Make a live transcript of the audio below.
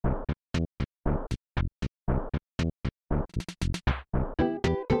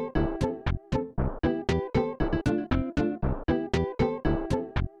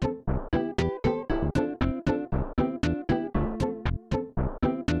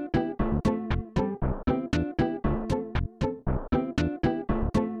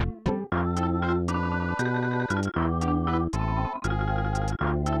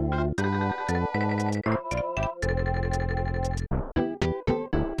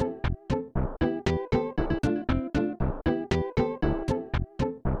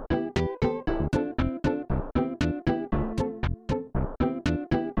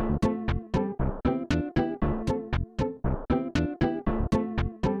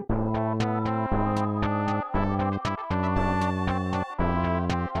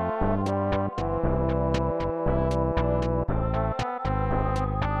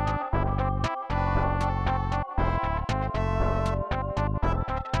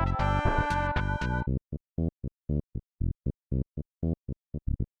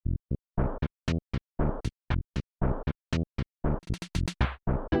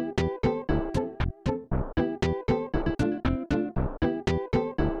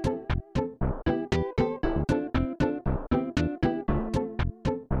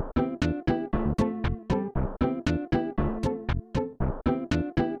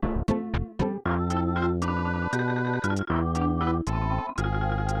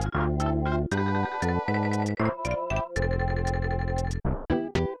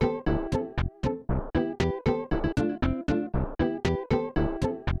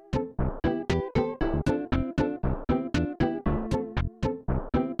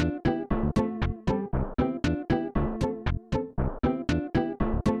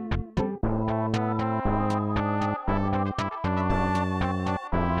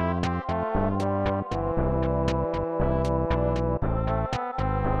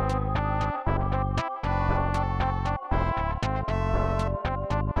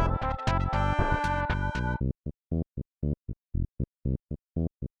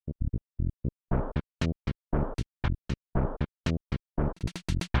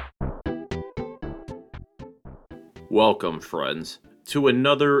Welcome, friends, to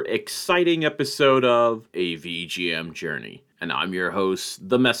another exciting episode of A VGM Journey. And I'm your host,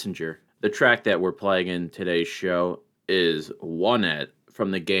 The Messenger. The track that we're playing in today's show is Onett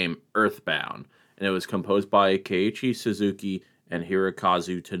from the game Earthbound, and it was composed by Keiichi Suzuki and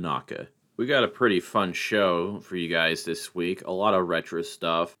Hirokazu Tanaka. We got a pretty fun show for you guys this week, a lot of retro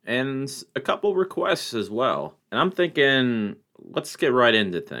stuff, and a couple requests as well. And I'm thinking, let's get right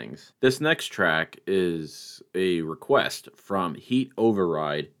into things. This next track is a request from Heat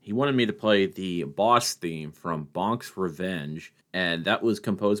Override. He wanted me to play the boss theme from Bonks Revenge, and that was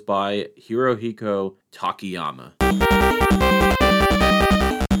composed by Hirohiko Takeyama.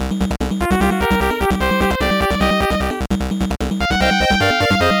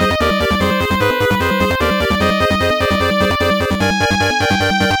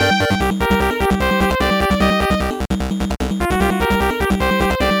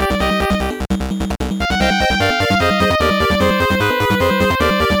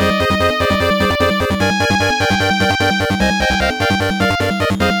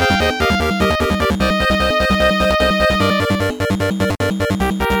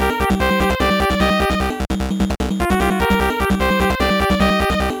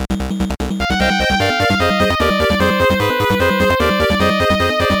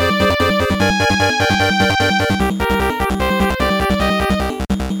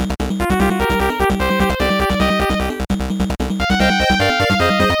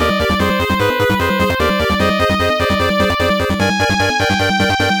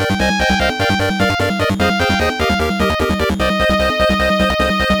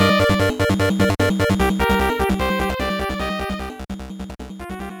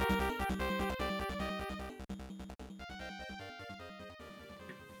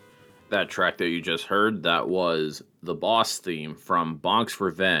 That track that you just heard, that was the boss theme from Bonks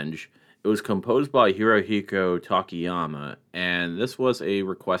Revenge. It was composed by Hirohiko Takeyama, and this was a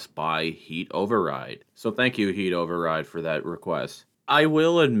request by Heat Override. So thank you, Heat Override, for that request. I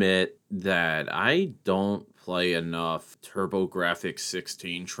will admit that I don't play enough TurboGrafx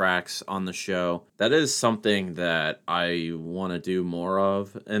 16 tracks on the show. That is something that I want to do more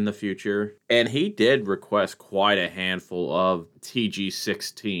of in the future. And he did request quite a handful of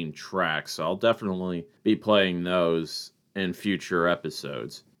TG16 tracks, so I'll definitely be playing those in future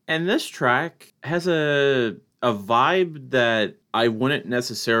episodes. And this track has a vibe that I wouldn't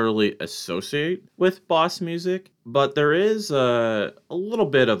necessarily associate with boss music, but there is a little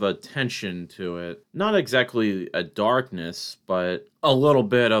bit of a tension to it. Not exactly a darkness, but a little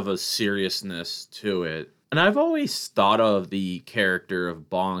bit of a seriousness to it. And I've always thought of the character of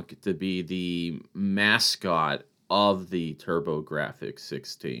Bonk to be the mascot of the TurboGrafx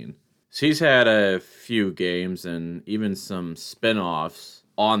 16. So he's had a few games and even some spin-offs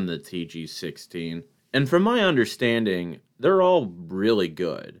on the TG16. And from my understanding, they're all really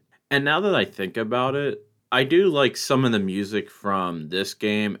good. And now that I think about it, I do like some of the music from this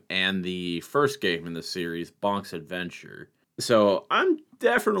game and the first game in the series, Bonk's Adventure. So I'm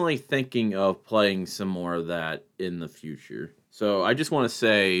definitely thinking of playing some more of that in the future. So I just want to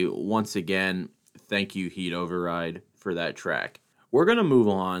say, once again, thank you, Heat Override, for that track. We're going to move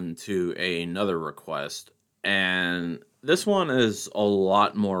on to another request, and this one is a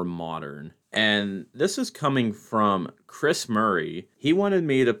lot more modern. And this is coming from Chris Murray. He wanted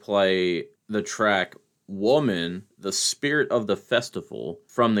me to play the track Woman, the Spirit of the Festival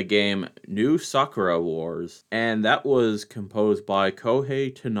from the game New Sakura Wars, and that was composed by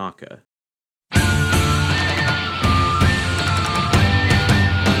Kohei Tanaka.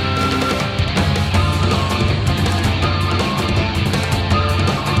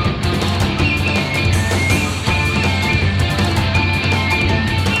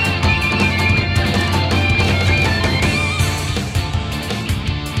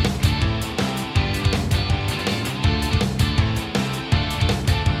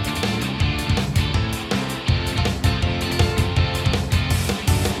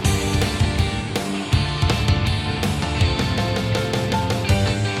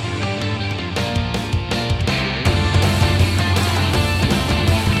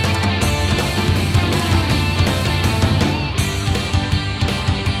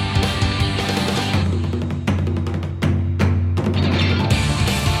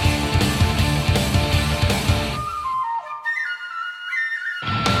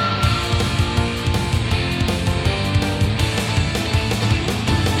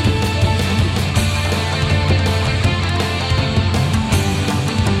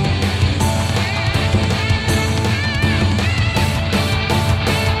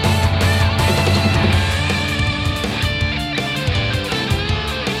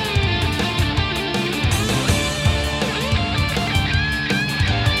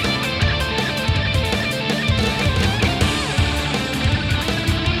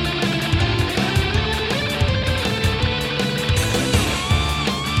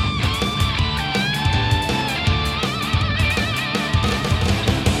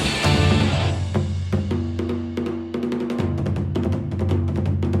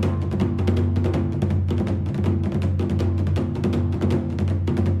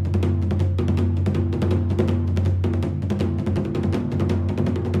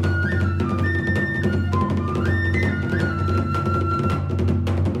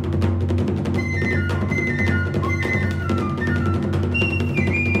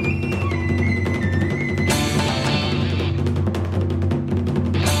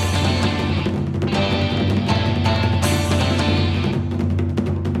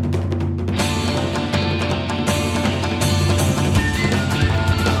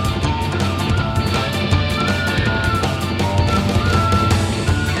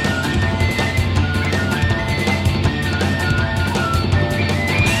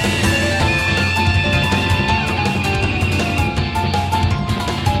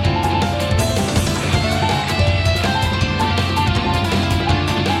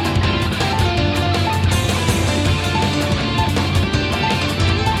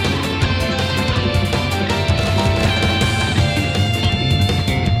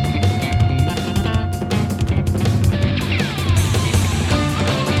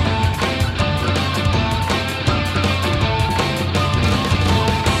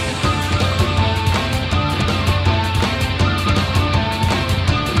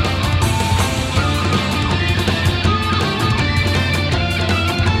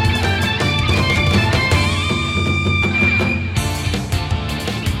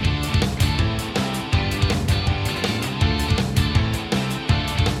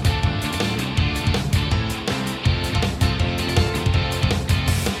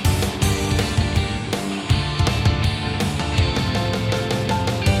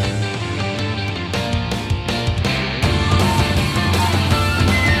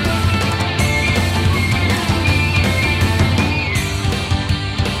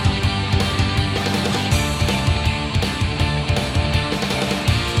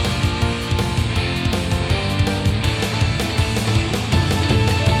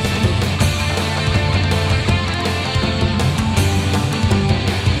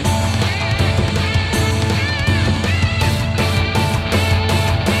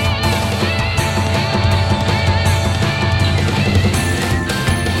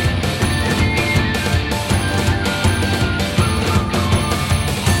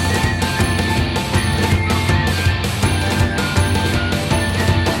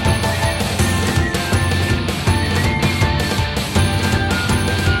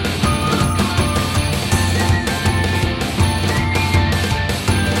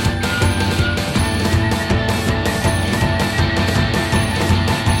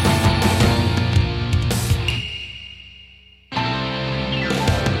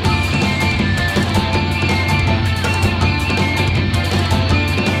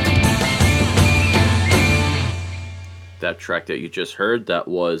 That track that you just heard, that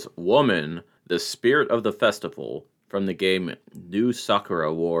was Woman, the Spirit of the Festival from the game New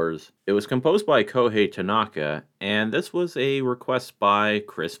Sakura Wars. It was composed by Kohei Tanaka, and this was a request by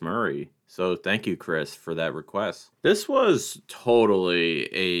Chris Murray. So thank you, Chris, for that request. This was totally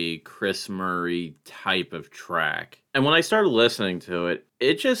a Chris Murray type of track. And when I started listening to it,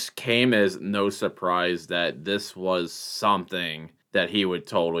 it just came as no surprise that this was something that he would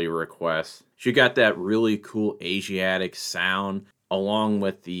totally request. She got that really cool Asiatic sound along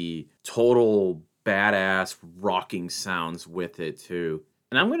with the total badass rocking sounds with it too.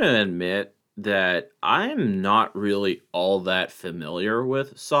 And I'm going to admit that I'm not really all that familiar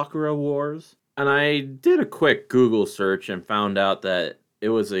with Sakura Wars. And I did a quick Google search and found out that it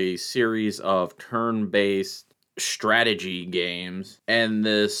was a series of turn-based strategy games. And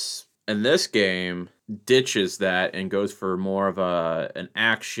this game ditches that and goes for more of an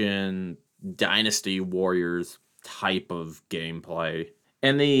action Dynasty Warriors type of gameplay.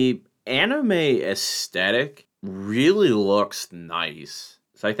 And the anime aesthetic really looks nice.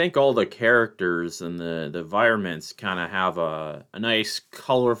 So I think all the characters and the environments kind of have a nice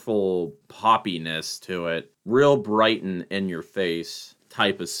colorful poppiness to it. Real bright and in your face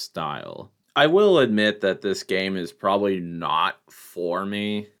type of style. I will admit that this game is probably not for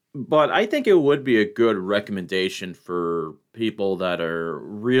me, but I think it would be a good recommendation for people that are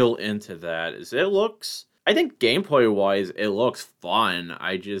real into that. I think gameplay wise, it looks fun.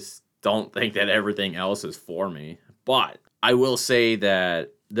 I just don't think that everything else is for me. But I will say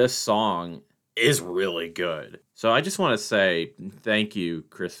that this song is really good. So I just want to say thank you,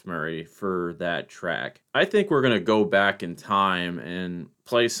 Chris Murray, for that track. I think we're going to go back in time and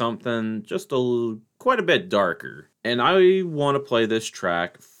play something just quite a bit darker. And I want to play this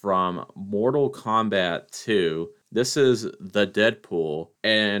track from Mortal Kombat 2. This is The Deadpool,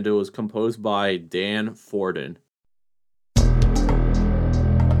 and it was composed by Dan Forden.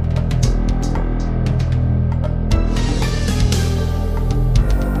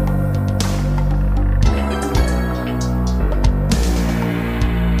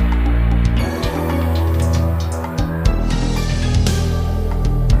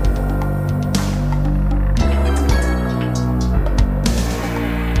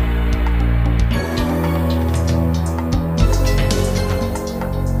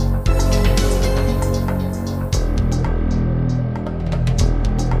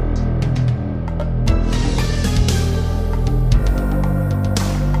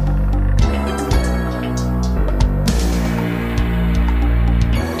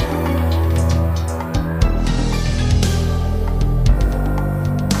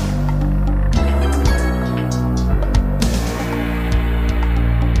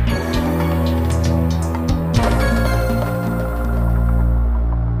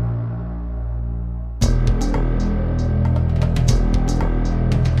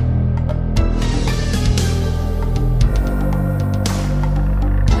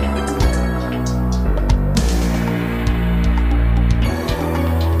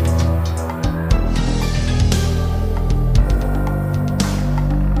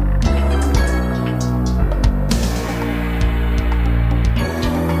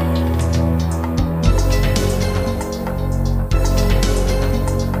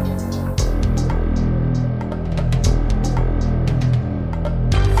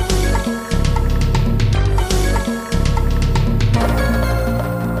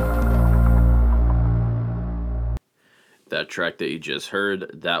 That track that you just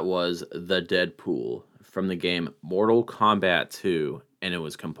heard, that was The Deadpool from the game Mortal Kombat 2, and it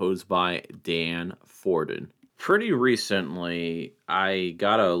was composed by Dan Forden. Pretty recently, I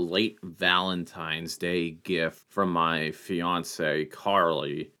got a late Valentine's Day gift from my fiance,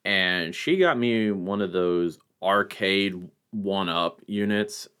 Carly, and she got me one of those arcade 1-up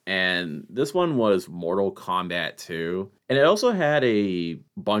units, and this one was Mortal Kombat 2. And it also had a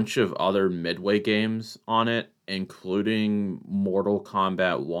bunch of other Midway games on it, including Mortal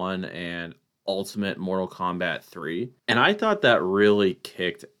Kombat 1 and Ultimate Mortal Kombat 3. And I thought that really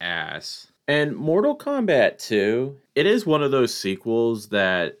kicked ass. And Mortal Kombat 2, it is one of those sequels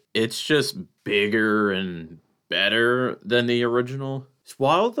that it's just bigger and better than the original.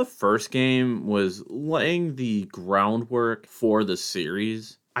 While the first game was laying the groundwork for the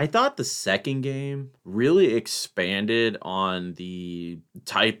series, I thought the second game really expanded on the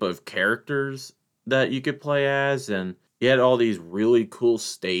type of characters that you could play as, and you had all these really cool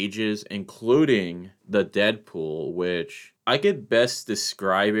stages, including the Deadpool, which I could best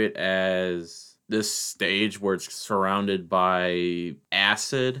describe it as this stage where it's surrounded by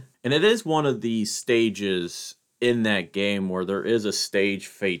acid. And it is one of the stages in that game where there is a stage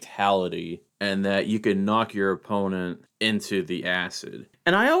fatality and that you can knock your opponent into the acid.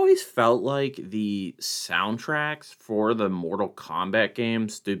 And I always felt like the soundtracks for the Mortal Kombat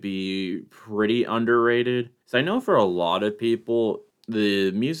games to be pretty underrated. So I know for a lot of people,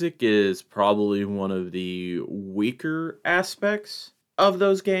 the music is probably one of the weaker aspects of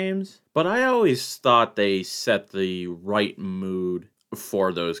those games, but I always thought they set the right mood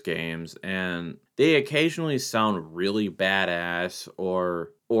for those games, and they occasionally sound really badass,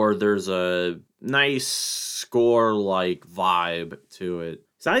 or there's a nice score like vibe to it.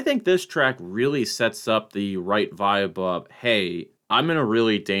 So I think this track really sets up the right vibe of, hey, I'm in a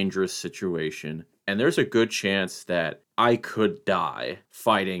really dangerous situation and there's a good chance that I could die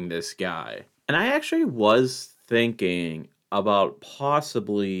fighting this guy. And I actually was thinking about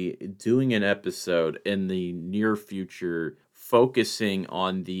possibly doing an episode in the near future focusing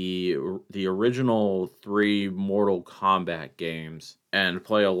on the original 3 Mortal Kombat games and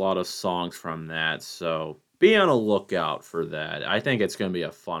play a lot of songs from that. So be on a lookout for that. I think it's going to be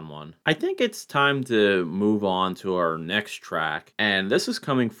a fun one. I think it's time to move on to our next track, and this is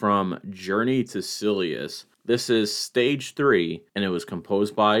coming from Journey to Silius. This is Stage 3, and it was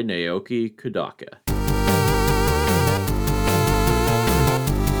composed by Naoki Kodaka.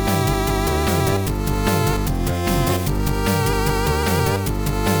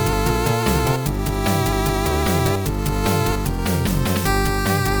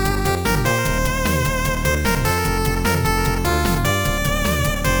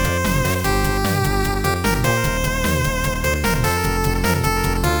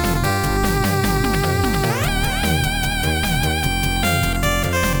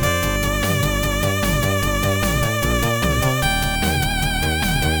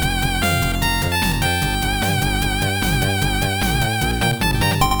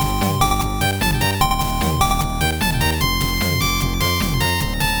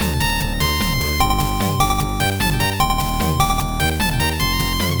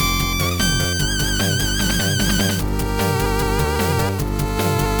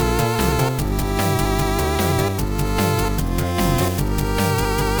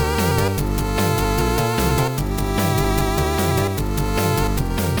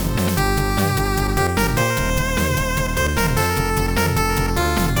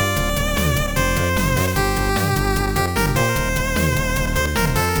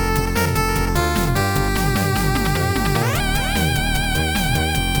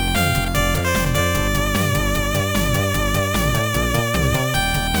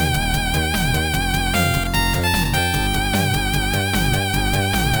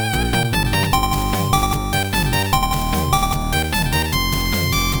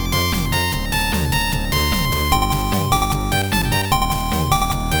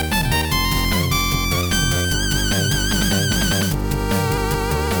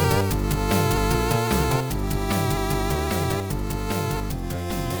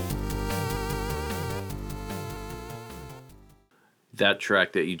 That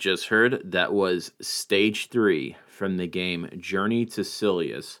track that you just heard, that was Stage 3 from the game Journey to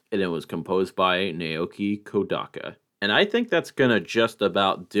Silius, and it was composed by Naoki Kodaka. And I think that's going to just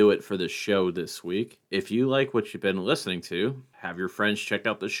about do it for the show this week. If you like what you've been listening to, have your friends check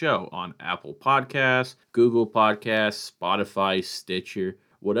out the show on Apple Podcasts, Google Podcasts, Spotify, Stitcher,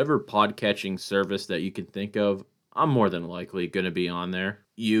 whatever podcatching service that you can think of. I'm more than likely going to be on there.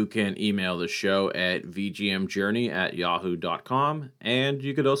 You can email the show at vgmjourney@yahoo.com, and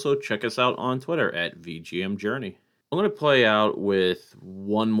you could also check us out on Twitter at vgmjourney. I'm going to play out with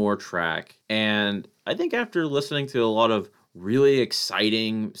one more track, and I think after listening to a lot of really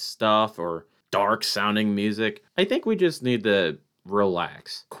exciting stuff or dark sounding music, I think we just need to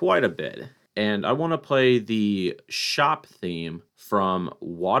relax quite a bit. And I want to play the shop theme from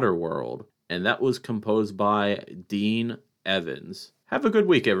Waterworld, and that was composed by Dean Evans. Have a good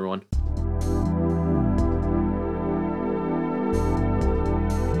week, everyone.